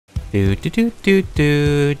Do do do do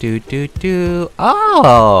do do do do.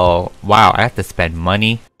 Oh, wow! I have to spend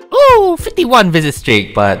money. Ooh, 51 visit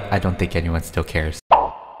streak, but I don't think anyone still cares.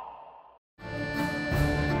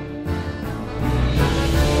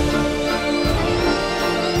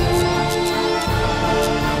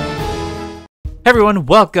 Hey everyone,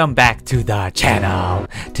 welcome back to the channel.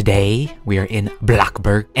 Today we are in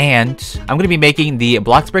Bloxburg and I'm going to be making the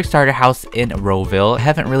Bloxburg starter house in RoVille. I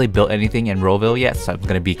haven't really built anything in RoVille yet, so I'm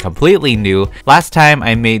going to be completely new. Last time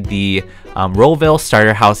I made the RoVille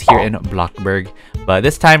starter house here in Bloxburg, but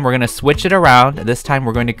this time we're going to switch it around. This time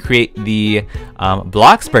we're going to create the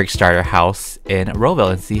Bloxburg starter house in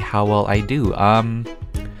RoVille and see how well I do.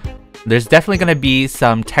 There's definitely going to be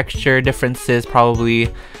some texture differences, probably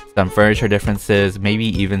some furniture differences, maybe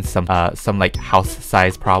even some like house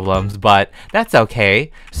size problems, but that's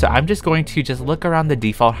okay. So I'm just going to look around the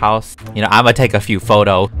default house. You know, I'm gonna take a few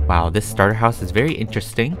photos. Wow, this starter house is very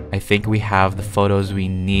interesting. I think we have the photos we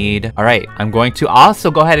need. All right, I'm going to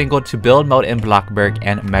also go ahead and go to build mode in Bloxburg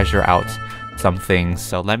and measure out some things.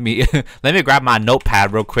 So let me let me grab my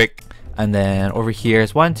notepad real quick. And then over here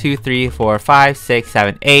is 1, 2, 3, 4, 5, 6,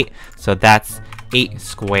 7, 8. So that's 8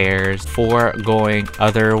 squares. 4 going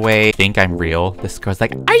other way. I think I'm real. This girl's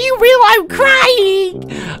like, are you real? I'm crying!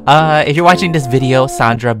 If you're watching this video,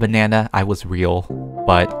 Sandra Banana, I was real.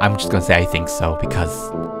 But I'm just gonna say I think so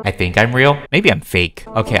because I think I'm real. Maybe I'm fake.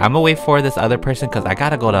 Okay, I'm gonna wait for this other person because I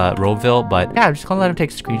gotta go to RoVille. But yeah, I'm just gonna let him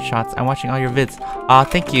take screenshots. I'm watching all your vids.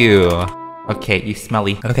 Thank you. Okay, you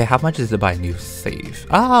smelly. Okay, how much is to buy a new save?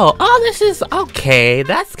 Oh, this is okay.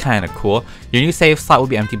 That's kind of cool. Your new save slot will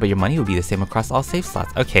be empty, but your money will be the same across all save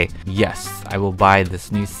slots. Okay, yes, I will buy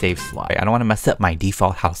this new save slot. I don't want to mess up my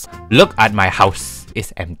default house. Look at my house.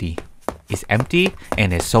 It's empty. It's empty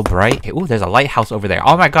and it's so bright. Okay, ooh, there's a lighthouse over there.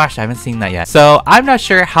 Oh my gosh, I haven't seen that yet. So I'm not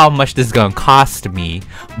sure how much this is gonna cost me,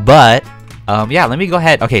 but yeah, let me go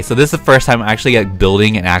ahead. Okay, so this is the first time I'm actually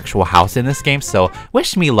building an actual house in this game, so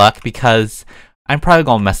wish me luck because I'm probably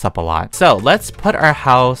gonna mess up a lot. So let's put our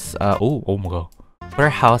house, oh my god. Put our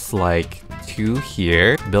house like 2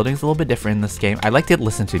 here. Building's a little bit different in this game. I like to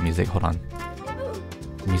listen to music. Hold on.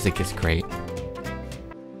 Music is great.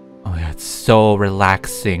 Oh yeah, it's so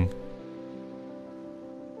relaxing.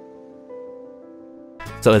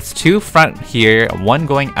 So it's 2 front here, 1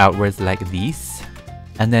 going outwards like these.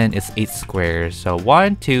 And then it's 8 squares. So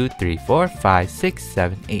 1, 2, 3, 4, 5, 6,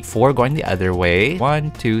 7, 8. 4 going the other way.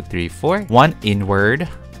 1, 2, 3, 4. 1 inward.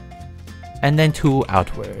 And then 2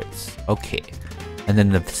 outwards. Okay. And then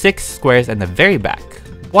the 6 squares in the very back.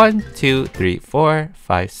 1, 2, 3, 4,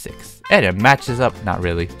 5, 6. And it matches up. Not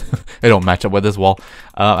really. It don't match up with this wall.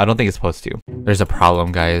 I don't think it's supposed to. There's a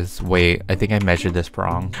problem, guys. Wait, I think I measured this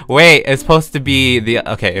wrong. Wait, it's supposed to be the...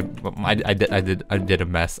 Okay, I did a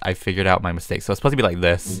mess. I figured out my mistake. So it's supposed to be like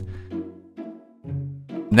this.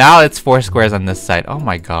 Now it's 4 squares on this side. Oh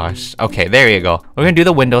my gosh. Okay, there you go. We're gonna do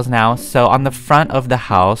the windows now. So on the front of the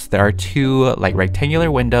house, there are 2 like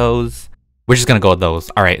rectangular windows. We're just gonna go with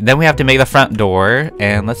those. All right, then we have to make the front door,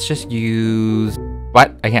 and let's just use...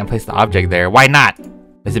 What? I can't place the object there. Why not?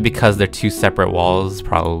 Is it because they're 2 separate walls?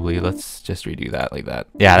 Probably. Let's just redo that like that.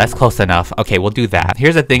 Yeah, that's close enough. Okay, we'll do that.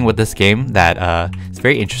 Here's the thing with this game that is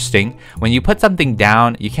very interesting. When you put something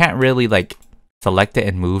down, you can't really like select it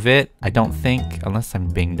and move it. I don't think, unless I'm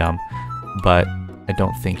being dumb, but I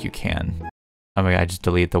don't think you can. Oh my god, I just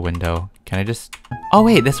deleted the window. Can I just... Oh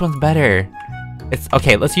wait, this one's better. It's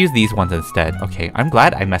okay, let's use these ones instead. Okay, I'm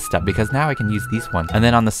glad I messed up because now I can use these ones. And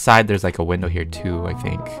then on the side, there's like a window here too, I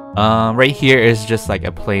think. Right here is just like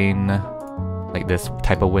a plain, like this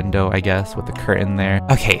type of window, I guess, with the curtain there.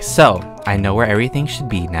 Okay, so I know where everything should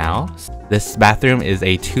be now. This bathroom is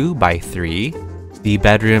a 2 by 3. The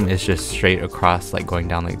bedroom is just straight across, like going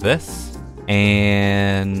down like this.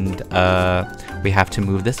 And we have to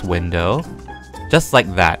move this window just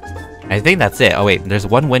like that. I think that's it. Oh wait, there's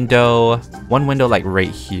one window like right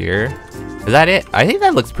here. Is that it? I think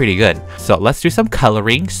that looks pretty good. So let's do some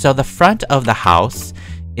coloring. So the front of the house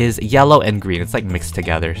is yellow and green. It's like mixed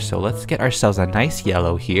together. So let's get ourselves a nice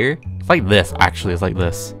yellow here. It's like this, actually. It's like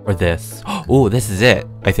this. Or this. Oh, this is it,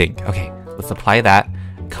 I think. Okay, let's apply that.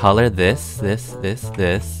 Color this. The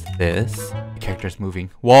character's moving.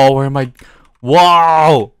 Whoa, where am I?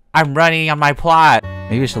 Whoa! I'm running on my plot.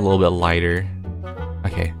 Maybe it's a little bit lighter.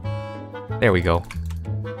 Okay. There we go.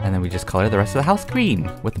 And then we just color the rest of the house green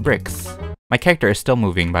with bricks. My character is still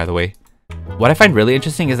moving, by the way. What I find really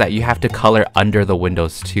interesting is that you have to color under the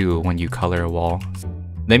windows too when you color a wall.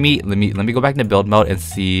 Let me go back into build mode and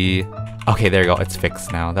see. Okay, there you go. It's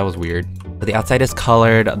fixed now. That was weird. But the outside is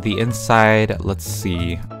colored. The inside, let's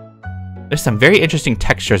see. There's some very interesting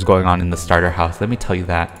textures going on in the starter house, let me tell you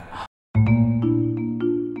that.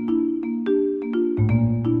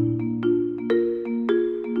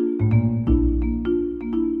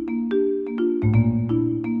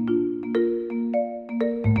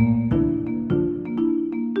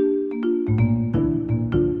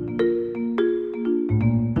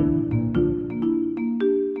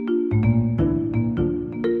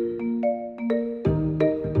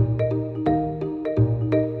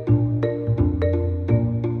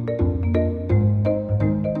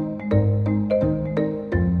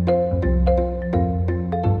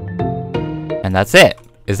 And that's it.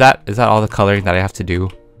 Is that all the coloring that I have to do?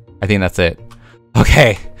 I think that's it.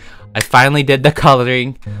 Okay, I finally did the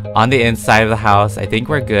coloring on the inside of the house. I think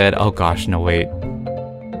we're good. Oh gosh, no wait.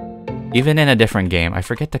 Even in a different game, I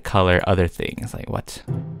forget to color other things. Like what?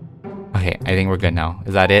 Okay, I think we're good now.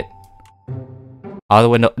 Is that it? All the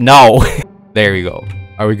window? No! There we go.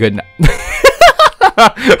 Are we good now?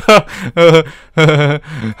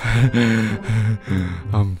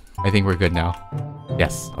 I think we're good now.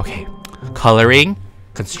 Yes, okay. Coloring,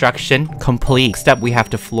 construction, complete. Step, we have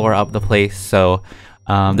to floor up the place. So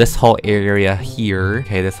this whole area here,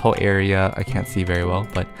 okay, this whole area, I can't see very well,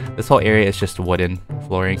 but this whole area is just wooden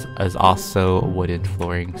floorings, is also wooden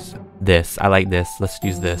floorings. This, I like this. Let's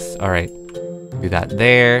use this. All right, do that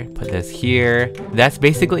there, put this here. That's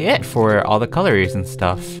basically it for all the colors and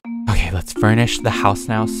stuff. Okay, let's furnish the house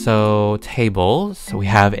now. So tables, so we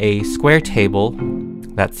have a square table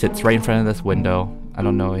that sits right in front of this window. I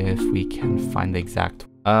don't know if we can find the exact.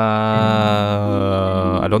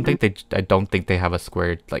 I don't think they have a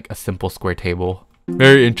square, like a simple square table.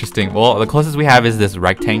 Very interesting. Well, the closest we have is this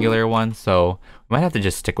rectangular one, so we might have to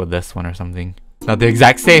just stick with this one or something. Not the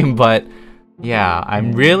exact same, but yeah,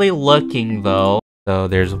 I'm really looking though. So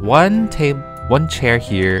there's one chair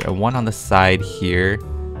here and one on the side here.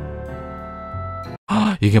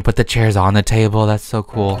 You can put the chairs on the table. That's so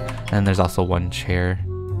cool. And there's also one chair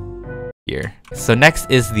here. So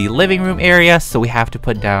next is the living room area. So we have to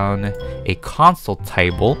put down a console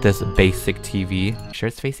table, this basic TV. Make sure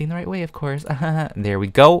it's facing the right way, of course. There we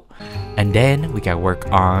go. And then we gotta work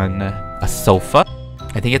on a sofa.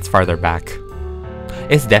 I think it's farther back.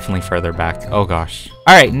 It's definitely further back. Oh gosh.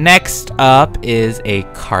 All right, next up is a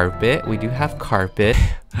carpet. We do have carpet.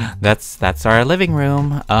 That's our living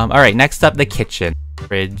room. All right, next up, the kitchen.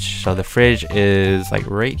 Fridge. So the fridge is like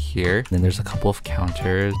right here. Then there's a couple of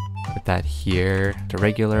counters. Put that here. The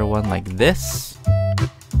regular one like this.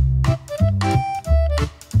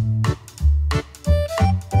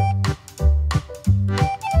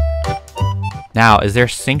 Now, is there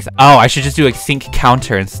sinks? Oh, I should just do a sink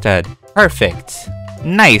counter instead. Perfect.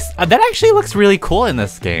 Nice. That actually looks really cool in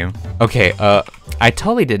this game. Okay, I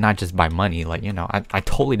totally did not just buy money. Like, you know, I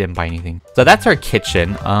totally didn't buy anything. So that's our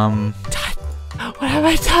kitchen. What have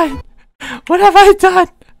I done? What have I done?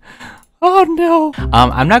 Oh no.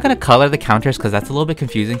 I'm not gonna color the counters because that's a little bit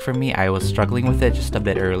confusing for me. I was struggling with it just a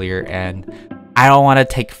bit earlier and I don't want to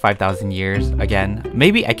take 5,000 years again.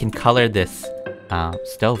 Maybe I can color this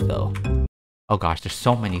stove though. Oh gosh, there's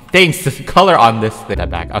so many things to color on this thing. That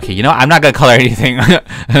back. Okay, you know, I'm not gonna color anything. I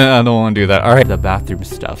don't want to do that. All right, the bathroom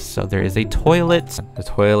stuff. So there is a toilet. The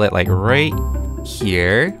toilet like right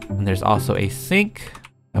here. And there's also a sink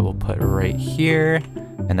that we'll put right here.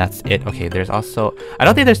 And that's it. Okay, there's also, I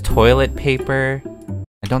don't think there's toilet paper.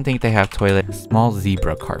 I don't think they have toilet. Small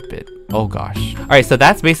zebra carpet. Oh gosh. All right, so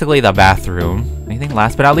that's basically the bathroom. Anything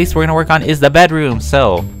last but not least we're gonna work on is the bedroom.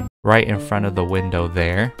 So right in front of the window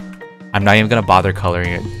there. I'm not even gonna bother coloring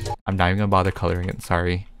it. I'm not even gonna bother coloring it,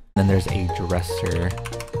 sorry. Then there's a dresser.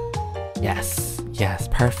 Yes, yes,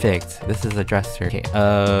 perfect. This is a dresser. Okay,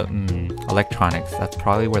 electronics. That's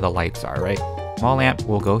probably where the lights are, right? Small lamp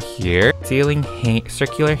will go here. Ceiling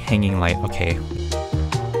circular hanging light, okay.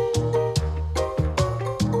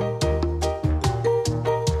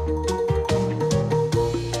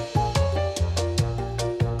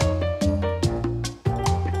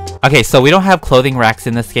 Okay, so we don't have clothing racks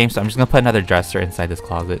in this game, so I'm just gonna put another dresser inside this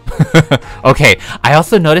closet. Okay, I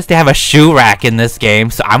also noticed they have a shoe rack in this game,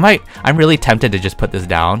 so I'm really tempted to just put this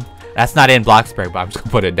down. That's not in Bloxburg, but I'm just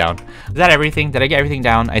gonna put it down. Is that everything? Did I get everything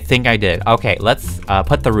down? I think I did. Okay, let's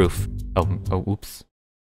put the roof. Oh, oops.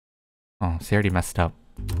 Oh, see, I already messed up.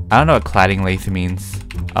 I don't know what cladding lathe means.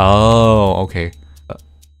 Oh, okay.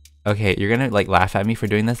 Okay, you're gonna like laugh at me for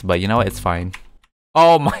doing this, but you know what? It's fine.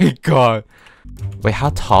 Oh my god. Wait,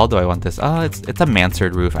 how tall do I want this? Oh, it's a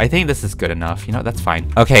mansard roof. I think this is good enough. You know, that's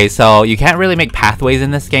fine. Okay, so you can't really make pathways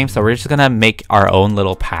in this game, so we're just gonna make our own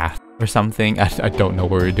little path or something. I don't know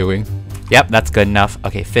what we're doing. Yep, that's good enough.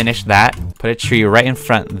 Okay, finish that. Put a tree right in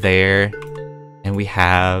front there. And we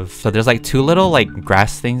have, so there's like 2 little like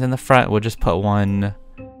grass things in the front. We'll just put one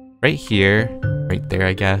right here, right there,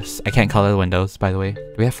 I guess. I can't color the windows, by the way.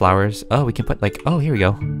 Do we have flowers? Oh, we can put like, oh, here we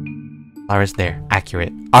go. Flowers there.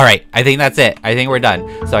 Accurate. All right, I think that's it. I think we're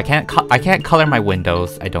done. So I can't color my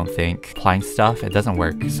windows, I don't think. Applying stuff, it doesn't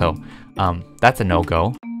work. So that's a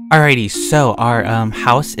no-go. Alrighty, so our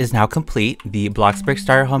house is now complete. The Bloxburg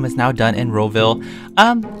starter home is now done in RoVille.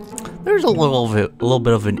 There's a little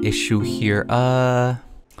bit of an issue here.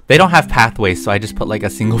 They don't have pathways, so I just put like a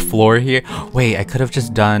single floor here. Wait, I could have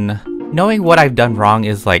just done... Knowing what I've done wrong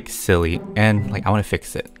is like silly, and like I want to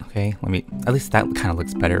fix it. Okay, let me... At least that kind of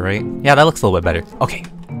looks better, right? Yeah, that looks a little bit better. Okay.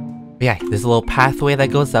 But yeah, there's a little pathway that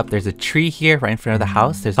goes up. There's a tree here right in front of the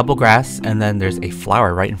house. There's a couple grass, and then there's a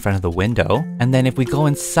flower right in front of the window. And then if we go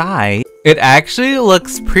inside, it actually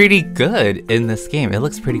looks pretty good in this game. It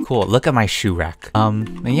looks pretty cool. Look at my shoe rack.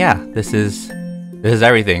 And yeah, this is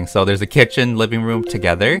everything. So there's a kitchen, living room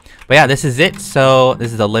together. But yeah, this is it. So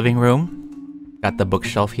this is the living room. Got the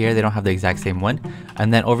bookshelf here. They don't have the exact same one.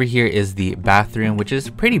 And then over here is the bathroom, which is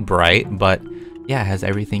pretty bright, but yeah, it has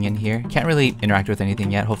everything in here. Can't really interact with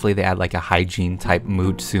anything yet. Hopefully they add like a hygiene type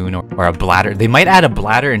mood soon, or a bladder. They might add a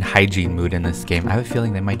bladder and hygiene mood in this game. I have a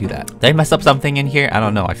feeling they might do that. Did I mess up something in here? I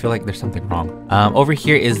don't know. I feel like there's something wrong. Over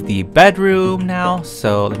here is the bedroom now.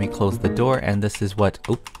 So let me close the door, and this is what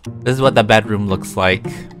the bedroom looks like.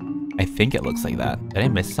 I think it looks like that. Did I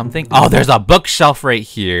miss something? Oh, there's a bookshelf right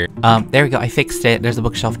here. There we go. I fixed it. There's a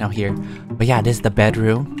bookshelf now here. But yeah, this is the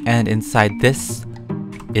bedroom, and inside this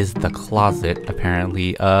is the closet,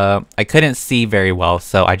 apparently. I couldn't see very well,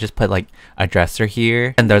 so I just put like a dresser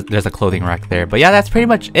here, and there's a clothing rack there. But yeah, that's pretty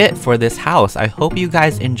much it for this house. I hope you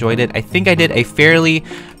guys enjoyed it. I think I did a fairly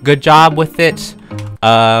good job with it.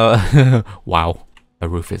 Wow. The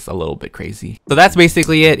roof is a little bit crazy. So that's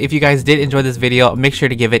basically it. If you guys did enjoy this video, make sure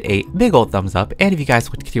to give it a big old thumbs up. And if you guys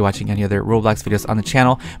would continue watching any other Roblox videos on the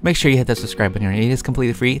channel, make sure you hit that subscribe button. It is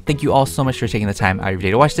completely free. Thank you all so much for taking the time out of your day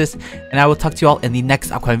to watch this. And I will talk to you all in the next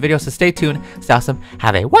upcoming video. So stay tuned. Stay awesome.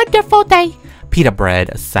 Have a wonderful day. Pita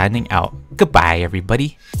Bread signing out. Goodbye,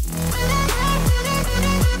 everybody.